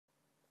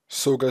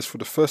So guys, for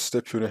the first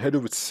step, you're going to head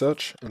over to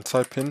search and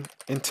type in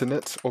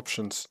internet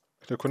options.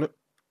 Click on it.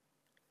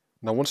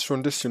 Now once you're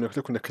on this, you're going to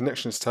click on the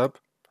connections tab,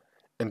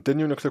 and then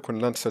you're going to click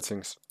on LAN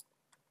settings.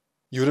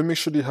 You're going to make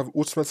sure that you have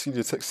automatically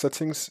detect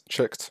settings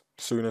checked.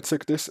 So you're going to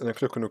tick this and then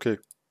click on OK.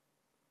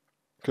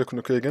 Click on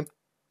OK again.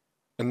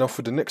 And now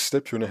for the next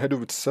step, you're going to head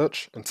over to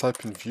search and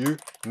type in view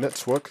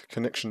network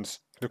connections.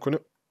 Click on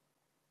it.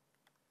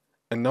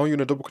 And now you're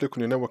going to double click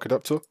on your network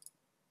adapter.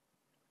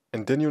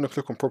 And then you're going to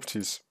click on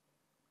properties.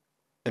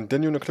 And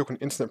then you're going to click on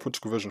Internet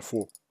Protocol version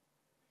 4.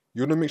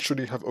 You want to make sure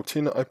that you have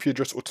obtain an IP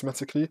address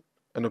automatically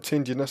and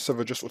obtain DNS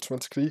server address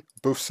automatically,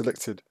 both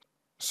selected.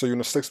 So you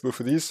want to select both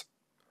of these,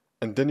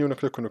 and then you want to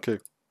click on OK.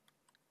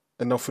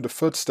 And now for the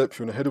third step,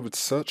 you want to head over to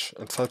search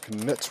and type in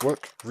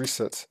network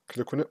reset.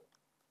 Click on it.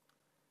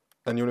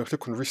 And you want to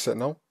click on reset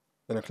now,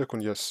 and then click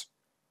on yes.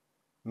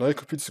 Now your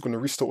computer is going to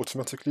restart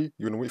automatically.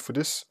 You're going to wait for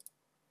this.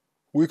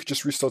 Or you could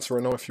just restart it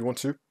right now if you want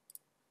to.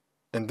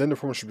 And then the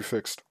problem should be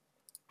fixed.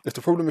 If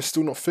the problem is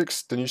still not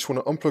fixed, then you just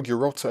want to unplug your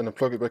router and then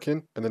plug it back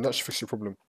in, and then that should fix your problem.